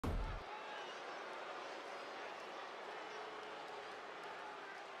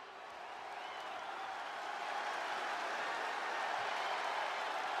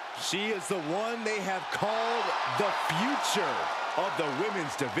She is the one they have called the future of the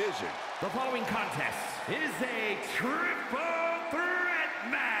women's division. The following contest is a triple threat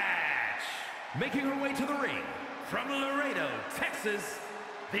match. Making her way to the ring from Laredo, Texas,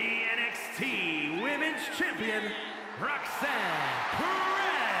 the NXT Women's Champion, Roxanne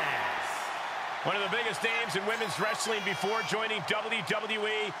Perez. One of the biggest names in women's wrestling before joining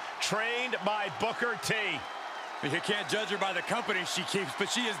WWE, trained by Booker T. You can't judge her by the company she keeps, but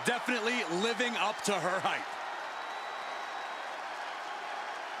she is definitely living up to her hype.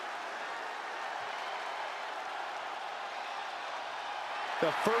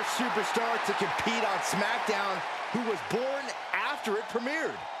 The first superstar to compete on SmackDown who was born after it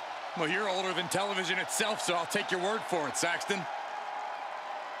premiered. Well, you're older than television itself, so I'll take your word for it, Saxton.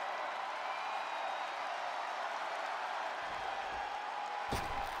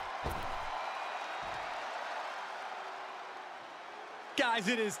 Guys,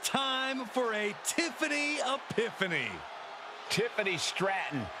 it is time for a Tiffany Epiphany. Tiffany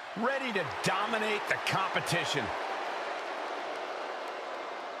Stratton, ready to dominate the competition.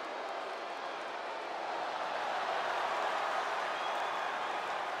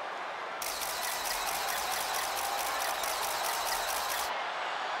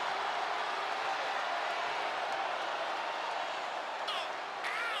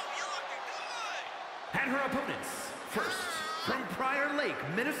 And her opponents, first, from Prior Lake,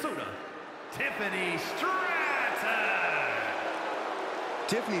 Minnesota, Tiffany Stratton.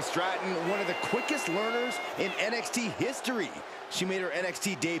 Tiffany Stratton, one of the quickest learners in NXT history. She made her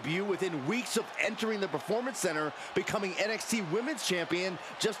NXT debut within weeks of entering the Performance Center, becoming NXT Women's Champion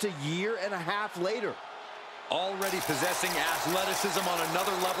just a year and a half later. Already possessing athleticism on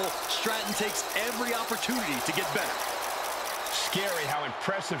another level, Stratton takes every opportunity to get better. Scary how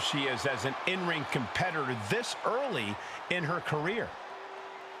impressive she is as an in-ring competitor this early in her career.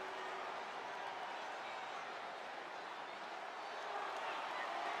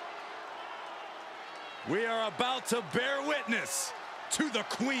 We are about to bear witness to the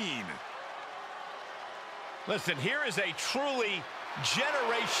Queen. Listen, here is a truly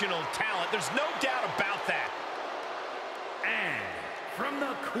generational talent. There's no doubt about that. And from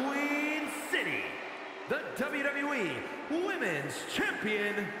the Queen City, the WWE Women's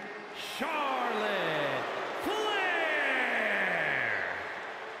Champion, Charlotte Flair.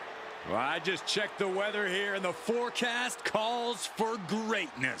 Well, I just checked the weather here, and the forecast calls for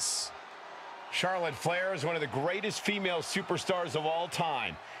greatness. Charlotte Flair is one of the greatest female superstars of all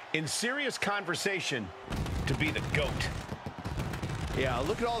time. In serious conversation to be the GOAT. Yeah,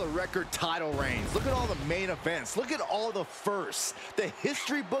 look at all the record title reigns. Look at all the main events. Look at all the firsts. The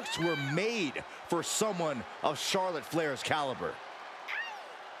history books were made for someone of Charlotte Flair's caliber.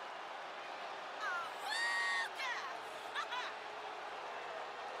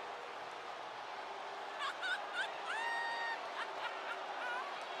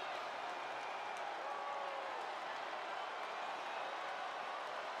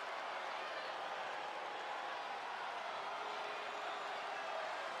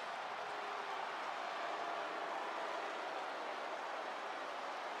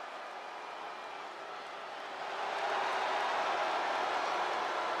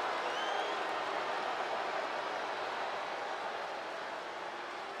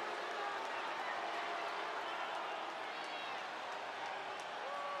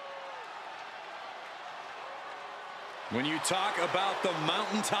 When you talk about the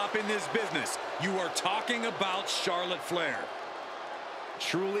mountaintop in this business, you are talking about Charlotte Flair.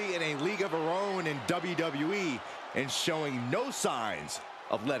 Truly in a league of her own in WWE and showing no signs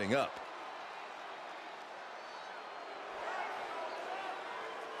of letting up.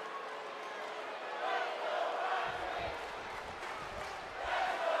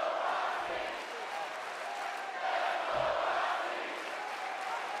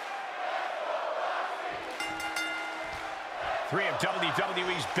 Three of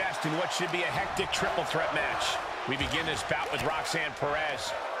WWE's best in what should be a hectic triple threat match. We begin this bout with Roxanne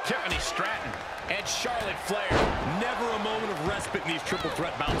Perez, Tiffany Stratton, and Charlotte Flair. Never a moment of respite in these triple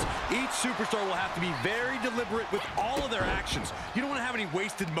threat bouts. Each superstar will have to be very deliberate with all of their actions. You don't want to have any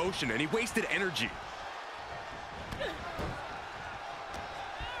wasted motion, any wasted energy.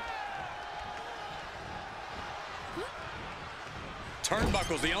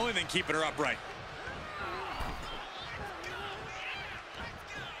 Turnbuckle's the only thing keeping her upright.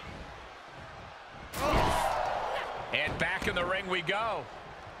 And back in the ring we go.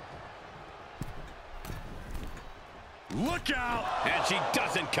 Look out! And she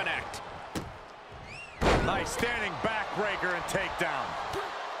doesn't connect. Nice standing backbreaker and takedown.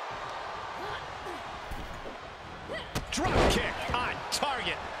 Drop kick on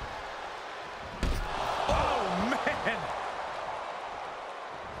target. And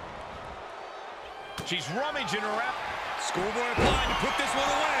she's rummaging around. Schoolboy applied to put this one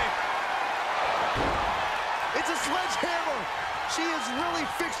away. It's a sledgehammer. She is really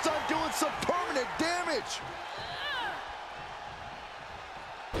fixed on doing some permanent damage.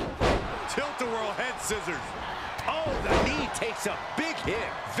 Tilt-a-whirl head scissors. Oh, the knee takes a big hit.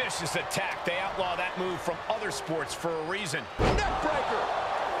 Vicious attack. They outlaw that move from other sports for a reason. Neckbreaker.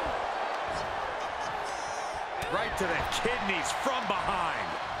 Right to the kidneys from behind.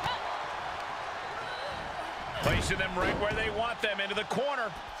 Placing them right where they want them, into the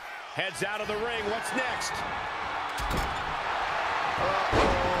corner. Heads out of the ring. What's next?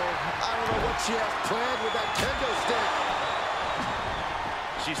 I don't know what she has planned with that kendo stick.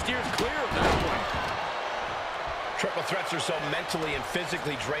 She steers clear of that one. Triple threats are so mentally and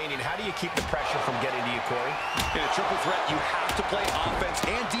physically draining. How do you keep the pressure from getting to you, Corey? In a triple threat, you have to play offense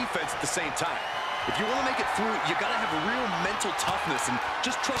and defense at the same time. If you want to make it through, you got to have a real mental toughness and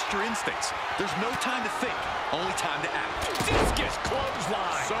just trust your instincts. There's no time to think, only time to act. Discus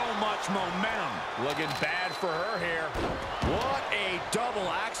clothesline. So much momentum. Looking bad for her here. What a double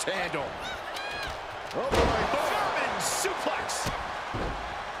axe handle. Oh, boy. German suplex.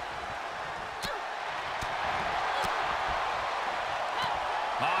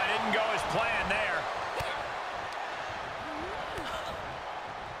 Oh, it didn't go as planned there.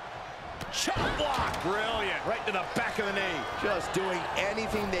 Chop block. Brilliant. Right to the back of the knee. Just doing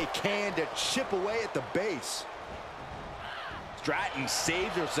anything they can to chip away at the base. Stratton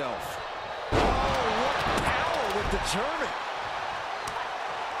saves herself. Oh, what power with the German.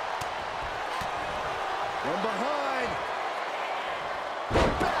 From behind.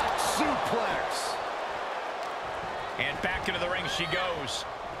 Back suplex. And back into the ring she goes.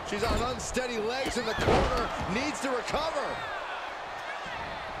 She's on unsteady legs in the corner. Needs to recover.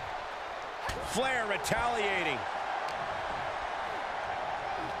 Flair retaliating.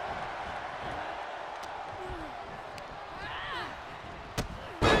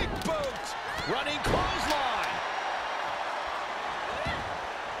 Big boot. Running clothesline.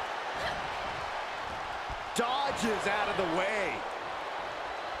 Dodges out of the way.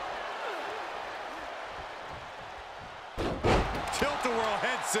 Tilt-a-whirl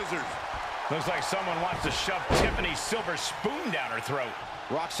head scissors. Looks like someone wants to shove Tiffany's silver spoon down her throat.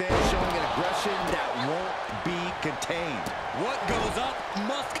 Roxanne showing an aggression that won't be contained. What goes up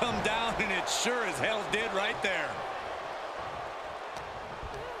must come down, and it sure as hell did right there.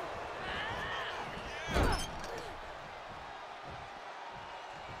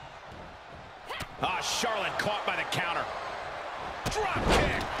 Charlotte caught by the counter. Drop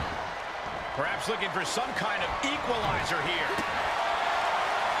kick. Perhaps looking for some kind of equalizer here.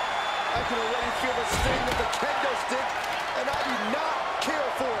 I can already feel the sting of the kendo stick, and I do not care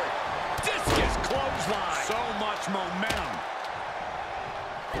for it. Discus clothesline. So much momentum.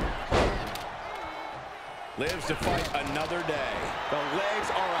 Lives to fight another day. The legs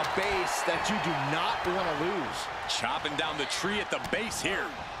are a base that you do not want to lose. Chopping down the tree at the base here.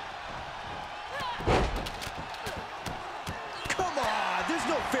 Come on, there's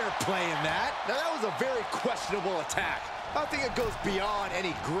no fair play in that. Now, that was a very questionable attack. I think it goes beyond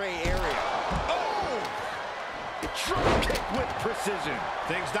any gray area. Oh! Drop kick with precision.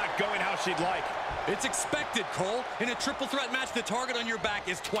 Things not going how she'd like. It's expected, Cole. In a triple threat match, the target on your back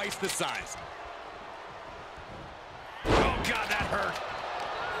is twice the size. Oh, God, that hurt.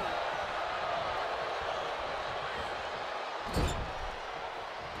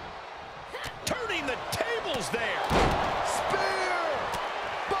 Turning the tables there. Spear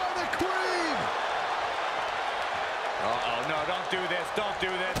by the Queen. Uh-oh, no, don't do this. Don't do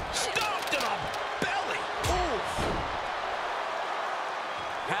this. Stomp to the belly. Oof.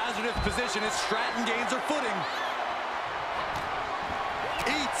 Hazardous position as Stratton gains her footing.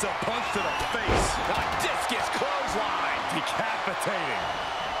 Eats a punch to the face. A discus clothesline. Decapitating.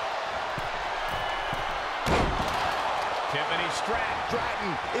 Tiffany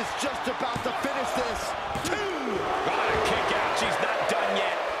Stratton is just about to finish this. Got a kick out. She's not done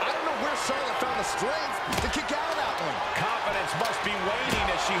yet. I don't know where Charlotte found the strength to kick out of that one. Confidence must be waning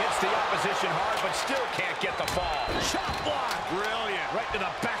as she hits the opposition hard, but still can't get the fall. Chop block. Brilliant. Right to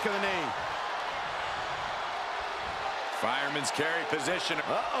the back of the knee. Fireman's carry position.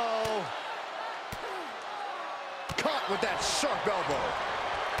 Uh-oh. Caught with that sharp elbow.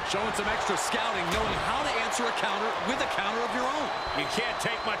 Showing some extra scouting, knowing how to answer a counter with a counter of your own. You can't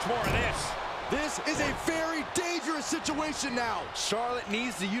take much more of this. This is a very dangerous situation now. Charlotte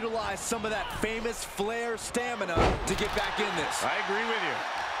needs to utilize some of that famous FLAIR stamina to get back in this. I agree with you.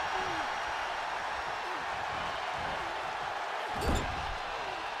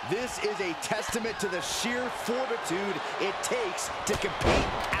 This is a testament to the sheer fortitude it takes to compete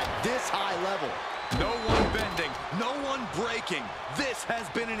at this high level. No one bending, no one breaking. This has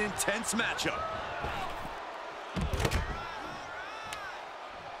been an intense matchup.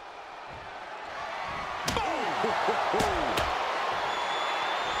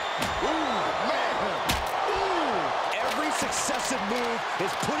 Successive move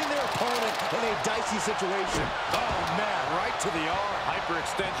is putting their opponent in a dicey situation. Oh, man, right to the arm.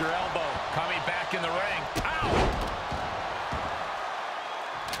 Hyperextend your elbow. Coming back in the ring. Ow!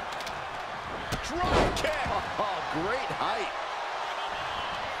 Drop kick. Oh, great height.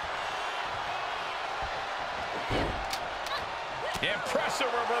 Impressive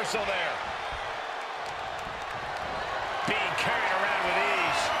reversal there. Being carried around with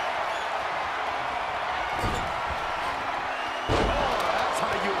ease.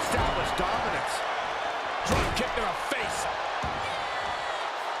 Establish dominance. Drop kick to the face.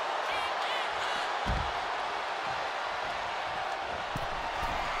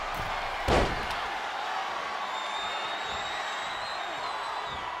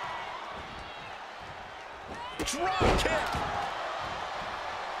 Drop kick.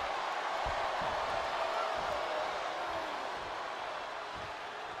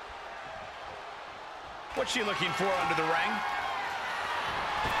 What's she looking for under the ring?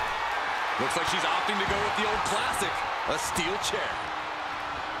 Looks like she's opting to go with the old classic, a steel chair.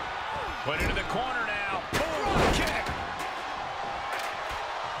 Put it in the corner now. Drop kick.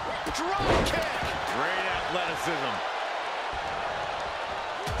 Drop kick. Great athleticism.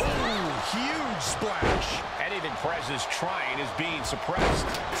 Ooh, huge splash. Anything Perez is trying is being suppressed.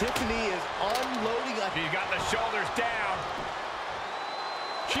 Tiffany is unloading. She's got the shoulders down.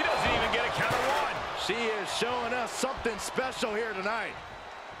 She doesn't even get a count of one. She is showing us something special here tonight.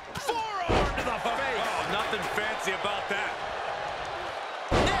 Forearm to the face. Oh, nothing fancy about that.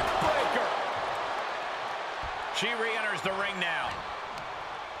 Neck breaker. She re-enters the ring now.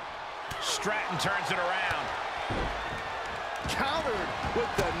 Stratton turns it around. Countered with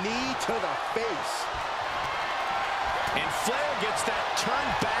the knee to the face. And Flair gets that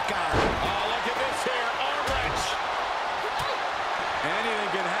turned back on. Oh, look at this here. Arm wrench. Anything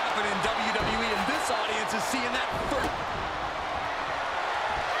can happen in WWE, and this audience is seeing that first.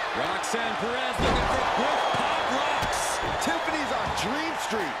 Roxanne Perez looking for quick pop rocks. Tiffany's on Dream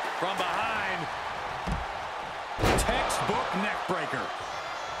Street. From behind. Textbook neck breaker.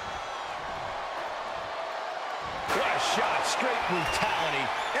 What a shot. Straight brutality.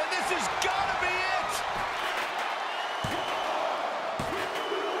 And this has got to be it.